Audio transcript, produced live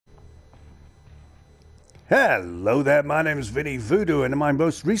Hello there, my name is Vinny Voodoo, and in my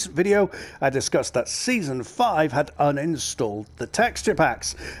most recent video I discussed that Season 5 had uninstalled the texture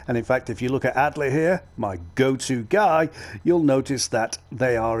packs. And in fact, if you look at Adler here, my go-to guy, you'll notice that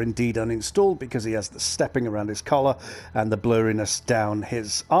they are indeed uninstalled because he has the stepping around his collar and the blurriness down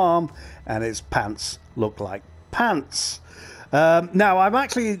his arm, and his pants look like pants. Now, I'm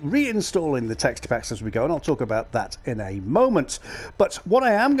actually reinstalling the texture packs as we go, and I'll talk about that in a moment. But what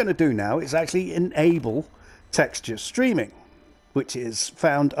I am going to do now is actually enable texture streaming, which is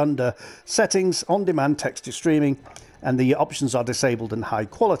found under Settings, On-Demand Texture Streaming, and the options are disabled and high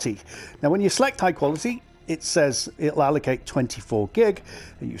quality. Now, when you select high quality, it says it'll allocate 24 gig,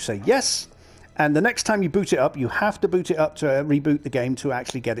 and you say yes. And the next time you boot it up, you have to boot it up to reboot the game to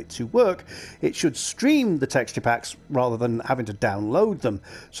actually get it to work. It should stream the texture packs rather than having to download them.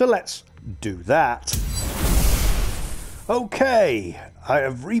 So let's do that. Okay, I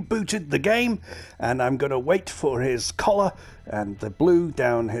have rebooted the game, and I'm going to wait for his collar and the blue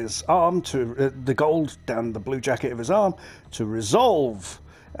down his arm to the gold down the blue jacket of his arm to resolve.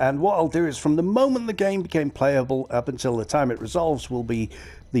 And what I'll do is, from the moment the game became playable up until the time it resolves will be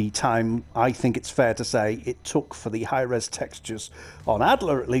the time, I think it's fair to say, it took for the high-res textures on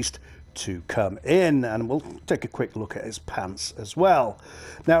Adler, at least, to come in. And we'll take a quick look at his pants as well.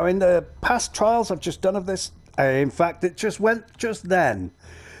 Now, in the past trials I've just done of this, in fact, it just went just then.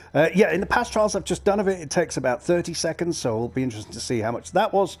 Yeah, in the past trials I've just done of it, it takes about 30 seconds, so it'll be interesting to see how much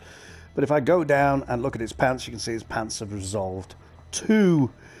that was. But if I go down and look at his pants, you can see his pants have resolved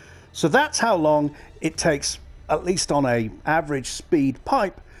too. So that's how long it takes, at least on a average speed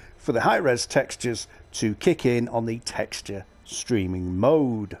pipe, for the high-res textures to kick in on the texture streaming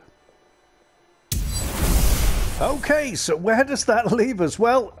mode. Okay, so where does that leave us?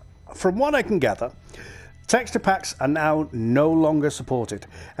 Well, from what I can gather, texture packs are now no longer supported,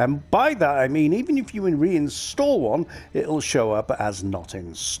 and by that I mean even if you reinstall one, it'll show up as not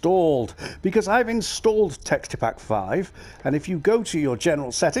installed, because I've installed Texture Pack 5, and if you go to your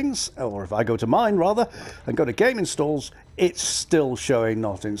general settings, or if I go to mine rather, and go to game installs, it's still showing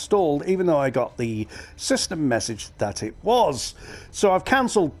not installed, even though I got the system message that it was. So I've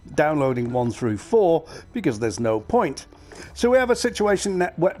cancelled downloading 1 through 4 because there's no point. So we have a situation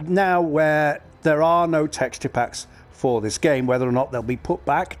now where there are no texture packs for this game, whether or not they'll be put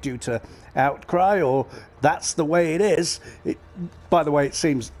back due to outcry, or that's the way it is. By the way, it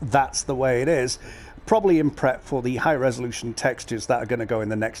seems that's the way it is. Probably in prep for the high resolution textures that are going to go in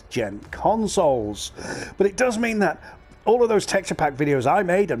the next gen consoles. But it does mean that all of those texture pack videos I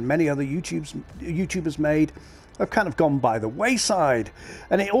made and many other YouTubers made have kind of gone by the wayside.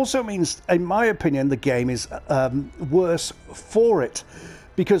 And it also means, in my opinion, the game is worse for it.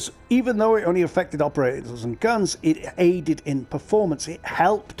 Because even though it only affected operators and guns, it aided in performance. It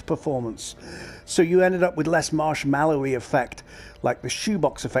helped performance. So you ended up with less marshmallowy effect, like the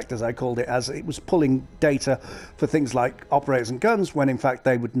shoebox effect, as I called it, as it was pulling data for things like operators and guns, when in fact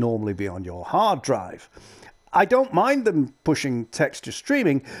they would normally be on your hard drive. I don't mind them pushing texture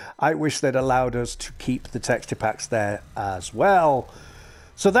streaming. I wish they'd allowed us to keep the texture packs there as well.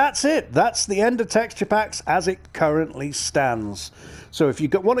 So that's it. That's the end of texture packs as it currently stands. So if you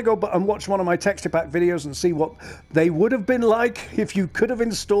want to go and watch one of my texture pack videos and see what they would have been like if you could have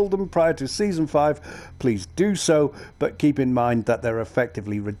installed them prior to Season 5, please do so. But keep in mind that they're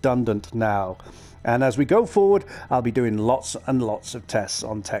effectively redundant now. And as we go forward, I'll be doing lots and lots of tests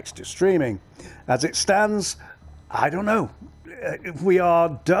on texture streaming. As it stands, I don't know. We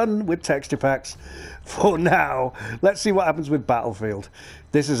are done with texture packs for now. Let's see what happens with Battlefield.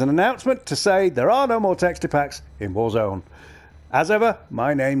 This is an announcement to say there are no more texture packs in Warzone. As ever,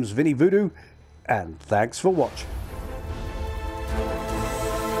 my name's Vinny Voodoo, and thanks for watching.